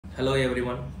Hello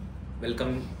everyone,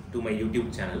 welcome to my YouTube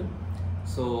channel.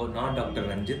 So, நான் doctor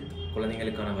Ranjith,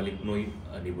 குழந்தைகளுக்கான வலிப்பு நோய்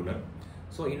நிபுணர்.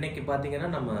 ஸோ இன்னைக்கு பார்த்தீங்கன்னா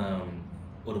நம்ம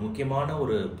ஒரு முக்கியமான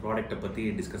ஒரு ப்ராடக்டை பற்றி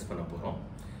டிஸ்கஸ் பண்ண போகிறோம்.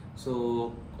 ஸோ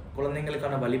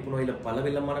குழந்தைங்களுக்கான வலிப்பு நோயில்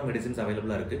பலவிதமான மெடிசின்ஸ்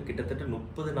அவைலபிளாக இருக்குது. கிட்டத்தட்ட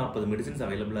 30-40 மெடிசின்ஸ்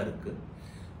அவைலபிளாக இருக்குது.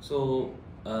 ஸோ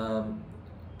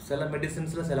சில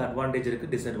மெடிசின்ஸில் சில அட்வான்டேஜ்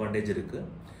இருக்குது, டிஸ்அட்வான்டேஜ் இருக்குது.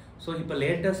 ஸோ இப்போ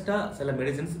லேட்டஸ்ட்டாக சில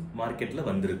மெடிசின்ஸ் மார்க்கெட்டில்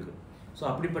வந்திருக்கு. ஸோ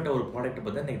அப்படிப்பட்ட ஒரு ப்ராடக்ட்டை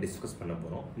பற்றி இன்றைக்கி டிஸ்கஸ் பண்ண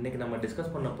போகிறோம். இன்றைக்கி நம்ம டிஸ்கஸ்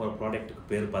பண்ண போகிற ப்ராடக்ட்டுக்கு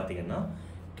பேர் பார்த்தீங்கன்னா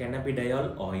கெனபிடயால்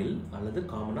ஆயில் அல்லது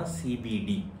காமனாக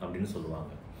சிபிடி அப்படின்னு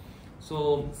சொல்லுவாங்க. ஸோ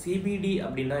சிபிடி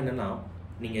அப்படின்னா என்னென்னா,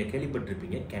 நீங்கள்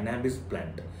கேள்விப்பட்டிருப்பீங்க கெனாபிஸ்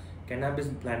பிளான்ட்.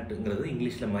 கெனாபிஸ் பிளான்ட்டுங்கிறது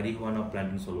இங்கிலீஷில் மரிஹுவானா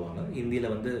பிளான்ட்னு சொல்லுவாங்க,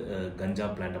 ஹிந்தியில் வந்து கஞ்சா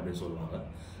பிளான்ட் அப்படின்னு சொல்லுவாங்க.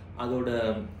 அதோட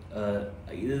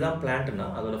இதுதான் பிளான்ட்னா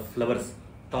அதோட ஃப்ளவர்ஸ்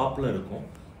டாப்பில் இருக்கும்.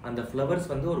 அந்த ஃப்ளவர்ஸ்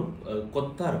வந்து ஒரு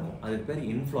கொத்தாக இருக்கும், அதுக்கு பேர்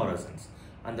இன்ஃப்ளாரசன்ஸ்.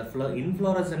 அந்த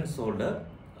இன்ஃப்ளாரசன்ஸோட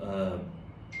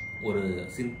ஒரு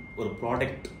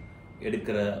ப்ராடக்ட்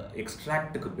எடுக்கிற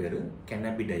எக்ஸ்ட்ராக்டுக்கு பேர்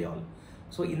கெனபிடயால்.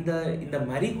 ஸோ இந்த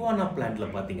மரிஹுவானா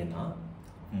பிளான்ட்டில் பார்த்தீங்கன்னா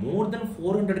மோர் தென்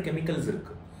 400 கெமிக்கல்ஸ்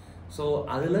இருக்குது. ஸோ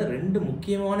அதில் 2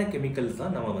 முக்கியமான கெமிக்கல்ஸ்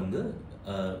தான் நம்ம வந்து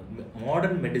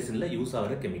மாடர்ன் மெடிசனில் யூஸ்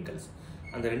ஆகிற கெமிக்கல்ஸ்.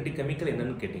 அந்த 2 கெமிக்கல்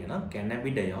என்னென்னு கேட்டிங்கன்னா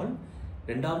கெனபிடயால்,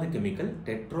 2வது கெமிக்கல்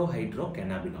டெட்ரோஹைட்ரோ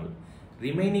கெனாபினால்.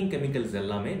 ரிமைனிங் கெமிக்கல்ஸ்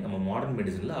எல்லாமே நம்ம மாடர்ன்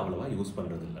மெடிசனில் அவ்வளோவா யூஸ்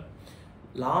பண்ணுறது இல்லை.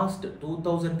 லாஸ்ட்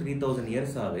 2000-3000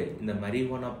 இயர்ஸாகவே இந்த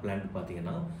மரிஹுவானா பிளான்ட்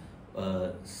பார்த்தீங்கன்னா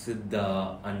Siddha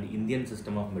and Indian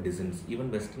system of medicines, even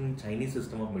western Chinese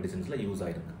system of மெடிசின்ஸில் use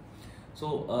ஆகிருக்கு. ஸோ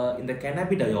இந்த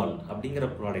கெனபிடயால் அப்படிங்கிற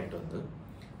ப்ராடக்ட் வந்து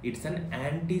it's an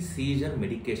anti seizure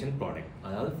medication product.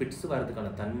 அதாவது ஃபிட்ஸ்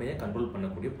வரதுக்கான தன்மையை கண்ட்ரோல்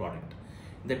பண்ணக்கூடிய ப்ராடக்ட்.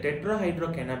 இந்த டெட்ராஹைட்ரோ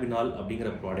கெனாபினால் அப்படிங்கிற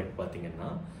ப்ராடக்ட்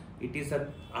பார்த்தீங்கன்னா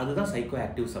அதுதான் சைக்கோ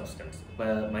ஆக்டிவ் சப்ஸ்டன்ஸ். இப்போ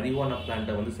மரிஹுவானா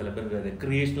பிளான்ட்டை வந்து சில பேர்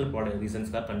ரெக்ரியேஷனல் ப்ராடக்ட்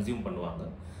ரீசன்ஸ்க்காக கன்சியூம் பண்ணுவாங்க.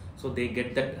 So they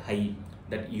get that high,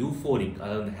 that euphoric,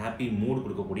 அதாவது அந்த ஹாப்பி மூட்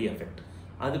கொடுக்கக்கூடிய எஃபெக்ட்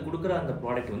அது கொடுக்குற அந்த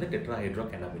ப்ராடக்ட் வந்து டெட்ராஹைட்ரோ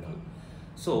கெனாபினால்.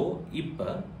 ஸோ இப்போ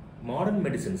modern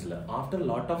மெடிசின்ஸில் after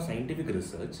lot of scientific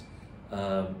research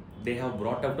they have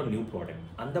brought out a new product.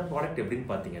 அந்த ப்ராடக்ட் எப்படின்னு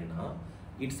பார்த்தீங்கன்னா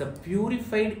இட்ஸ் அ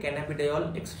பியூரிஃபைடு கெனபிடயால்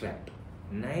எக்ஸ்ட்ராக்ட்.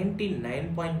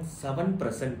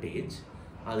 99.7%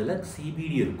 அதில்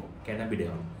சிபிடி இருக்கும்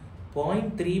கெனபிடயால்.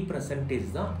 0.3%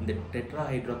 தான் இந்த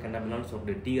டெட்ராஹைட்ரோ கெனாபினால்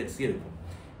சொல்கிற டிஹெச்சி இருக்கும்.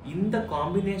 இந்த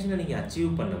காம்பினேஷனை நீங்கள்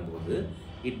அச்சீவ் பண்ணும்போது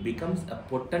it becomes a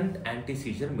potent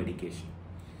ஆன்டிசீஜர் medication.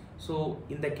 So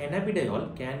இந்த கெனபிடயால்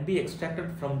can be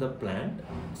extracted from the plant.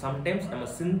 Sometimes நம்ம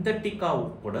சிந்தட்டிக்காக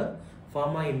கூட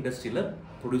ஃபார்மா இண்டஸ்ட்ரியில்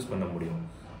ப்ரொடியூஸ் பண்ண முடியும்.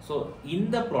 ஸோ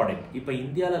இந்த ப்ராடக்ட் இப்போ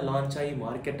இந்தியாவில் லான்ச் ஆகி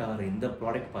மார்க்கெட் ஆகிற இந்த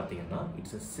ப்ராடக்ட் பார்த்தீங்கன்னா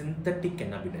it's a synthetic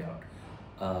கெனபிடயால்.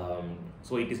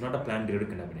 So it is not a plant derived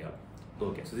கெனபிடயால்.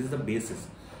 Okay, so this is the basis.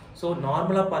 So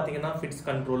நார்மலாக பார்த்தீங்கன்னா ஃபிட்ஸ்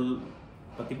கண்ட்ரோல்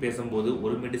பற்றி பேசும்போது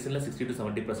ஒரு மெடிசனில்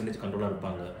 60-70% கண்ட்ரோலாக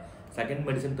இருப்பாங்க. Second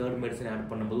medicine, third medicine add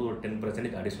பண்ணும்போது ஒரு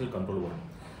 10% அடிஷ்னல் கண்ட்ரோல் வரும்.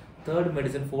 Third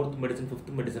medicine, fourth medicine,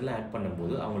 fifth மெடிசனில் add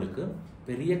பண்ணும்போது அவங்களுக்கு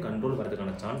பெரிய கண்ட்ரோல்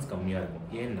வரதுக்கான சான்ஸ் கம்மியாக இருக்கும்.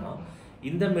 ஏன்னா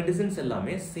இந்த மெடிசின்ஸ்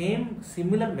எல்லாமே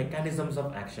சிமிலர் மெக்கானிசம்ஸ்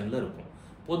ஆஃப் ஆக்ஷனில் இருக்கும்.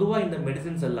 பொதுவாக இந்த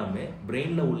மெடிசின்ஸ் எல்லாமே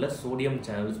பிரெயினில் உள்ள சோடியம்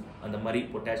சேனல்ஸ், அந்த மாதிரி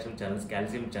பொட்டாசியம் சேனல்ஸ்,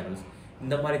 கால்சியம் சேனல்ஸ்,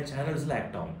 இந்த மாதிரி சேனல்ஸில்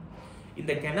ஆக்ட் ஆகும்.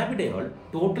 இந்த கெனாபிடயால்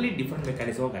totally different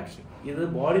mechanism of action. இது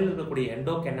பாடியில் இருக்கக்கூடிய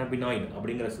எண்டோகெனாபினாய்டு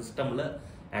அப்படிங்கிற சிஸ்டமில்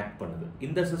ஆக்ட் பண்ணுது.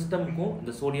 இந்த சிஸ்டமுக்கும்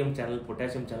இந்த sodium channel,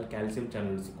 potassium channel, calcium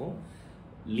சேனல்ஸுக்கும்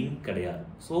link கிடையாது.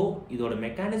 ஸோ இதோட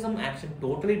மெக்கானிசம் ஆக்ஷன்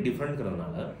டோட்டலி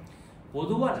டிஃப்ரெண்ட்ங்கிறதுனால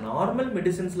பொதுவாக நார்மல்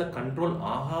மெடிசின்ஸில் கண்ட்ரோல்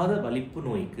ஆகாத வலிப்பு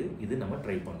நோய்க்கு இது நம்ம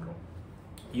ட்ரை பண்ணுறோம்.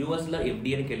 யூஎஸில்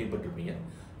எஃப்டிஏன்னு கேள்விப்பட்டிருப்பீங்க,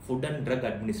 ஃபுட் அண்ட் ட்ரக்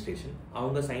அட்மினிஸ்ட்ரேஷன்.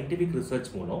 அவங்க சயின்டிஃபிக் ரிசர்ச்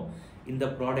மூலம் இந்த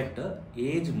ப்ராடக்டை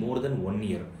ஏஜ் மோர் தென் 1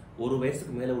 இயர், 1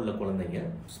 வயசுக்கு மேலே உள்ள குழந்தைங்க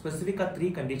ஸ்பெசிஃபிக்காக 3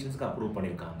 கண்டிஷன்ஸ்க்கு அப்ரூவ்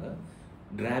பண்ணியிருக்காங்க.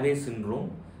 டிராவே syndrome,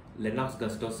 Lennox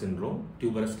கஸ்டோ syndrome,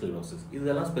 tuberous sclerosis.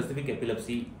 இதெல்லாம் ஸ்பெசிஃபிக்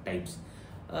எபிலப்சி டைப்ஸ்.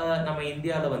 நம்ம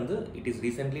இந்தியாவில் வந்து it is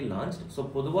recently launch. So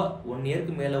பொதுவாக 1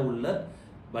 இயருக்கு மேலே உள்ள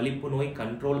வலிப்பு நோய்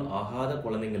கண்ட்ரோல் ஆகாத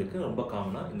குழந்தைங்களுக்கு ரொம்ப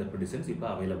காமனாக இந்த மெடிசின்ஸ் இப்போ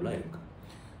அவைலபிளாக இருக்குது.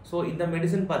 ஸோ இந்த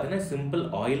மெடிசன் பார்த்தீங்கன்னா சிம்பிள்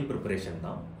ஆயில் ப்ரிப்பரேஷன்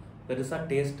தான். பெருசாக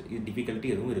டேஸ்ட் டிஃபிகல்ட்டி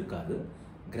எதுவும் இருக்காது.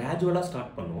 கிராஜுவலாக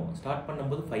ஸ்டார்ட் பண்ணுவோம். ஸ்டார்ட்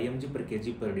பண்ணும்போது 5 mg per kg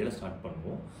per டேயில் ஸ்டார்ட்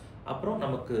பண்ணுவோம். அப்புறம்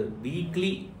நமக்கு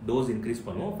வீக்லி டோஸ் இன்க்ரீஸ்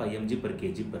பண்ணுவோம் 5 mg per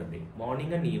kg per day,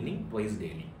 morning and evening twice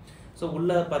daily. So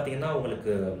உள்ளே பார்த்தீங்கன்னா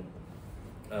உங்களுக்கு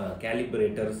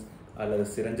கேலிபரேட்டர்ஸ் அல்லது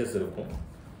சிரஞ்சஸ் இருக்கும்,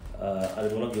 அது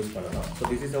மூலம் யூஸ் பண்ணலாம். So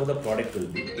this is how the product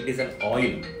will be. It is an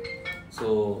oil. So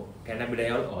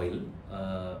கெனபிடயால் oil,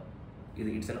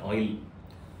 it's an oil.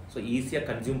 So ஈஸியாக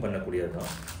கன்சியூம் பண்ணக்கூடியது தான்.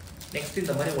 நெக்ஸ்ட்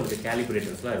இந்த மாதிரி உங்களுக்கு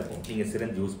கேலிபரேட்டர்ஸ்லாம் இருக்கும், நீங்கள்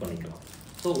சிரஞ்ச் யூஸ் பண்ணிக்கலாம்.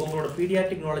 ஸோ உங்களோட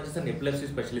paediatric neurologist and epilepsy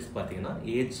specialist பார்த்தீங்கன்னா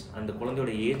ஏஜ், அந்த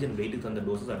குழந்தையோட ஏஜ் அண்ட் வெயிட்டுக்கு அந்த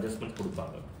டோசஸ் அட்ஜஸ்ட்மெண்ட்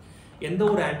கொடுப்பாங்க. எந்த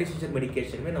ஒரு ஆன்டிசீஜர்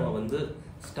மெடிகேஷனுமே நம்ம வந்து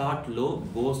ஸ்டார்ட் லோ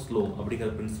கோ ஸ்லோ அப்படிங்கிற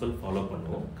பிரின்சிபல் ஃபாலோ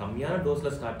பண்ணுவோம். கம்மியான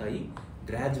டோஸில் ஸ்டார்ட் ஆகி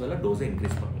கிராஜுவலாக டோஸை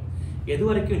இன்க்ரீஸ் பண்ணுவோம். எது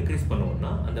வரைக்கும் இன்க்ரீஸ்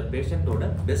பண்ணுவோம்னா அந்த பேஷண்ட்டோட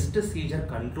பெஸ்ட் சீஜர்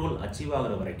கண்ட்ரோல் அச்சீவ்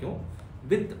ஆகிற வரைக்கும்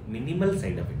with minimal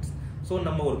side effects. So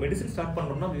நம்ம ஒரு மெடிசன் ஸ்டார்ட்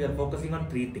பண்ணுறோம்னா we are focusing on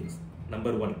 3 things.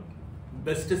 Number 1,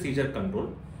 best seizure control.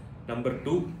 Number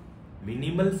 2,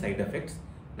 minimal side effects.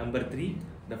 Number 3,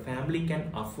 the family can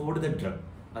afford the drug.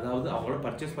 அதாவது அவங்களோட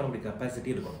purchase பண்ணக்கூடிய capacity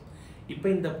இருக்கும். இப்போ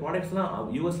இந்த ப்ராடக்ட்ஸ்லாம்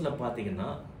யூஎஸில் பார்த்தீங்கன்னா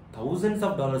thousands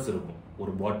of dollars இருக்கும்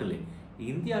ஒரு பாட்டில்.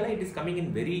 இந்தியாவில் it is coming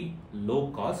in very low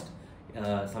cost,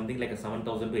 something like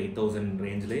 7,000 to 8,000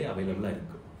 ரேஞ்சிலே அவைலபிளாக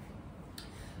இருக்குது.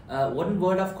 ஒன்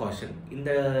வேர்ட் ஆஃப் காஷன்,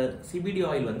 இந்த சிபிடி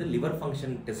ஆயில் வந்து லிவர்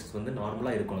ஃபங்க்ஷன் டெஸ்ட் வந்து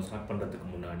நார்மலாக இருக்கணும் ஸ்டார்ட் பண்ணுறதுக்கு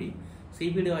முன்னாடி.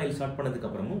 சிபிடி ஆயில் ஸ்டார்ட் பண்ணதுக்கு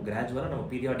அப்புறமும் கிராஜுவலாக நம்ம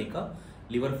பீரியாடிக்காக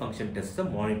லிவர் ஃபங்க்ஷன் டெஸ்ட்டை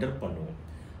மானிட்டர் பண்ணுவோம்.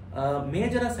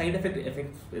 மேஜராக சைட்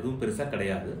எஃபெக்ட்ஸ் எதுவும் பெருசாக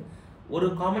கிடையாது. ஒரு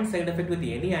common side effect with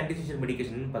any ஆன்டிசீஷர்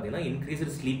medication பார்த்தீங்கன்னா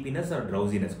இன்க்ரீஸ்டு ஸ்லீப்பினஸ் ஆர்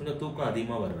ட்ரௌசினஸ், கொஞ்சம் தூக்கம்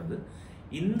அதிகமாக வருது.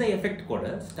 இந்த எஃபெக்ட் கூட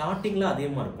ஸ்டார்டிங்கில்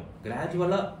அதிகமாக இருக்கும்,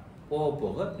 கிராஜுவலாக போக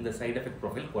போக இந்த சைட் எஃபெக்ட்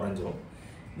ப்ரொஃபைல் குறைஞ்சிரும்.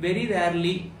 Very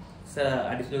rarely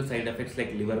additional side effects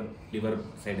like liver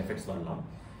side effects வரலாம்.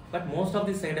 But most of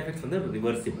the side effects வந்து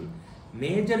ரிவர்சிபிள்.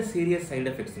 மேஜர் சீரியஸ் சைட்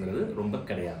எஃபெக்ட்ஸ்ங்கிறது ரொம்ப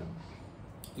கிடையாது.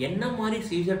 என்ன மாதிரி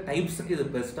சீஜர் டைப்ஸுக்கு இது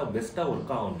பெஸ்ட்டாக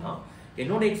ஒர்க் ஆகும்னா,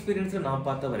 என்னோட எக்ஸ்பீரியன்ஸில் நான்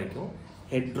பார்த்த வரைக்கும்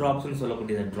ஹெட் ட்ராப்ஸ்ன்னு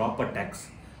சொல்லக்கூடிய ட்ராப் அட்டாக்ஸ்,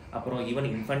 அப்புறம் ஈவன்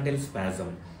இன்ஃபன்டைல்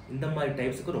ஸ்பாசம், இந்த மாதிரி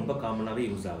டைப்ஸுக்கு ரொம்ப காமனாகவே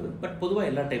யூஸ் ஆகுது. பட் பொதுவாக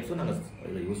எல்லா டைப்ஸும் நாங்கள்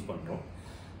இதை யூஸ் பண்ணுறோம்.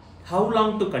 How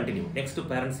long to continue, next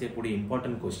parents செய்யக்கூடிய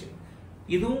இம்பார்ட்டன்ட் கொஸ்டின்.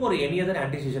 இதுவும் ஒரு எனி அதர்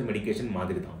ஆன்டிசீஷர் மெடிகேஷன்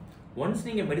மாதிரி தான். ஒன்ஸ்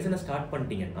நீங்கள் மெடிசனை ஸ்டார்ட்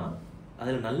பண்ணிட்டீங்கன்னா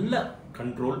அதில் நல்ல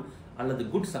கண்ட்ரோல் அல்லது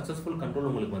குட் சக்ஸஸ்ஃபுல் கண்ட்ரோல்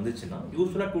உங்களுக்கு வந்துச்சுன்னா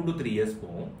யூஸ்வலாக 2 to 3 years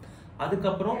போகும்.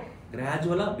 அதுக்கப்புறம்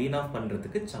கிராஜுவலாக வீன் ஆஃப்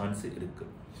பண்ணுறதுக்கு சான்ஸ் இருக்குது.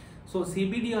 ஸோ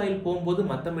சிபிடி ஆயில் போகும்போது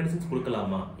மற்ற மெடிசன்ஸ்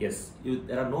கொடுக்கலாமா? S,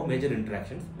 there are no major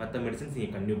interactions. மற்ற மெடிசன்ஸ்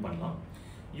நீங்கள் கன்டினியூ பண்ணலாம்.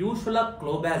 யூஸ்வலாக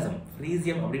குளோபாசம்,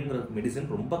 ஃப்ரீசியம் அப்படிங்கிற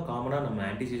மெடிசன் ரொம்ப காமனாக நம்ம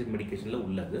ஆன்டிசீஷர் மெடிகேஷனில்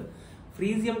உள்ளது.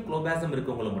 ஃப்ரீசியம் குளோபாசம்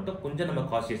இருக்கவங்களை மட்டும் கொஞ்சம் நம்ம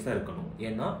காஷியஸாக இருக்கணும்.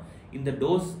 ஏன்னா இந்த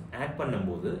டோஸ் ஆட்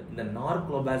பண்ணும்போது இந்த நார்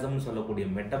குளோபாசம்னு சொல்லக்கூடிய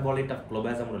மெட்டபாலைட் ஆஃப்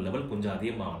குளோபாசமோட லெவல் கொஞ்சம்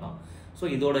அதிகமாகலாம். ஸோ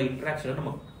இதோட இன்ட்ராக்ஷனை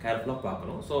நம்ம கேர்ஃபுல்லாக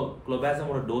பார்க்கணும். ஸோ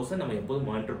குளோபாசமோட டோஸை நம்ம எப்போதும்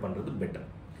மானிட்டர் பண்ணுறது பெட்டர்.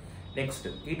 நெக்ஸ்ட்,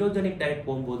 கீட்டோஜெனிக் டயட்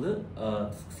போகும்போது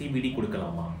சிபிடி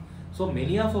கொடுக்கலாமா? So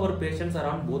many of our patients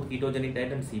R on both ketogenic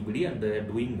diet and CBT and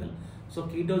doing well. So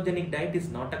ketogenic diet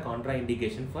is not a contra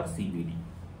indication for CBT.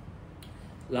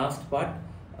 Last part,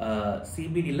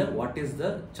 சிபிடியில் what is the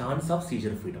chance of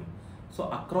seizure freedom. So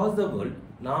across the world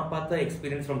நான் பார்த்த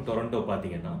experience from Toronto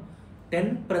பார்த்தீங்கன்னா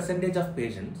 10% of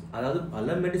patients, அதாவது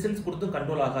பல medicines கொடுத்தும்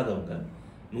control ஆகாதவங்க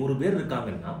 100 பேர்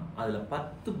இருக்காங்கன்னா அதில்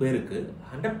 10 பேருக்கு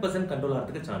 100% கண்ட்ரோல்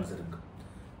ஆகிறதுக்கு சான்ஸ் இருக்கு.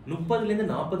 30%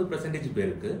 40%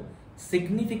 பேருக்கு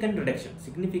significant reduction,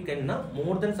 சிக்னிஃபிகண்ட்னா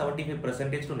more then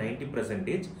 75% to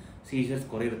 90% seizures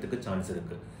குறையிறதுக்கு chance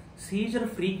இருக்கு. சீஜர்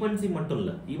ஃப்ரீக்வன்சி மட்டும்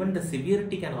இல்லை, even the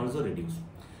severity can also reduce.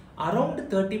 Around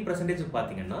 30%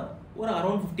 பார்த்தீங்கன்னா ஒரு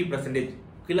அரௌண்ட் 50%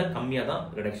 கீழே கம்மியாக தான்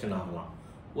ரிடக்ஷன் ஆகலாம்.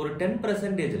 ஒரு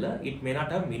 10%ல் it may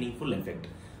not have meaningful effect.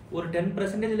 ஒரு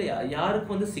 10%ல் யாருக்கு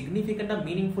வந்து சிக்னிஃபிகண்டாக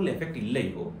மீனிங்ஃபுல் எஃபெக்ட்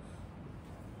இல்லையோ,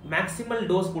 மேக்ஸிமல்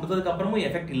டோஸ் கொடுத்ததுக்கு அப்புறமும்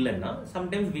எஃபெக்ட் இல்லைன்னா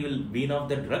sometimes we will வீன் of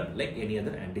the drug like any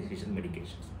other ஆன்டிசீஷர்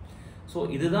medications. So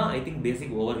இதுதான் I think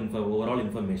basic overall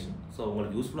information. So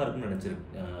உங்களுக்கு யூஸ்ஃபுல்லாக இருக்குன்னு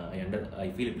நினச்சிருக்கேன். I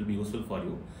feel it will be useful for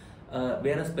you.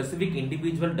 வேறு ஸ்பெசிஃபிக்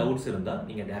இண்டிவிஜுவல் டவுட்ஸ் இருந்தால்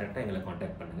நீங்கள் டேரெக்டாக எங்களை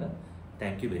காண்டாக்ட் பண்ணுங்கள்.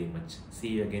 Thank you very much.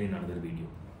 See you again in another video.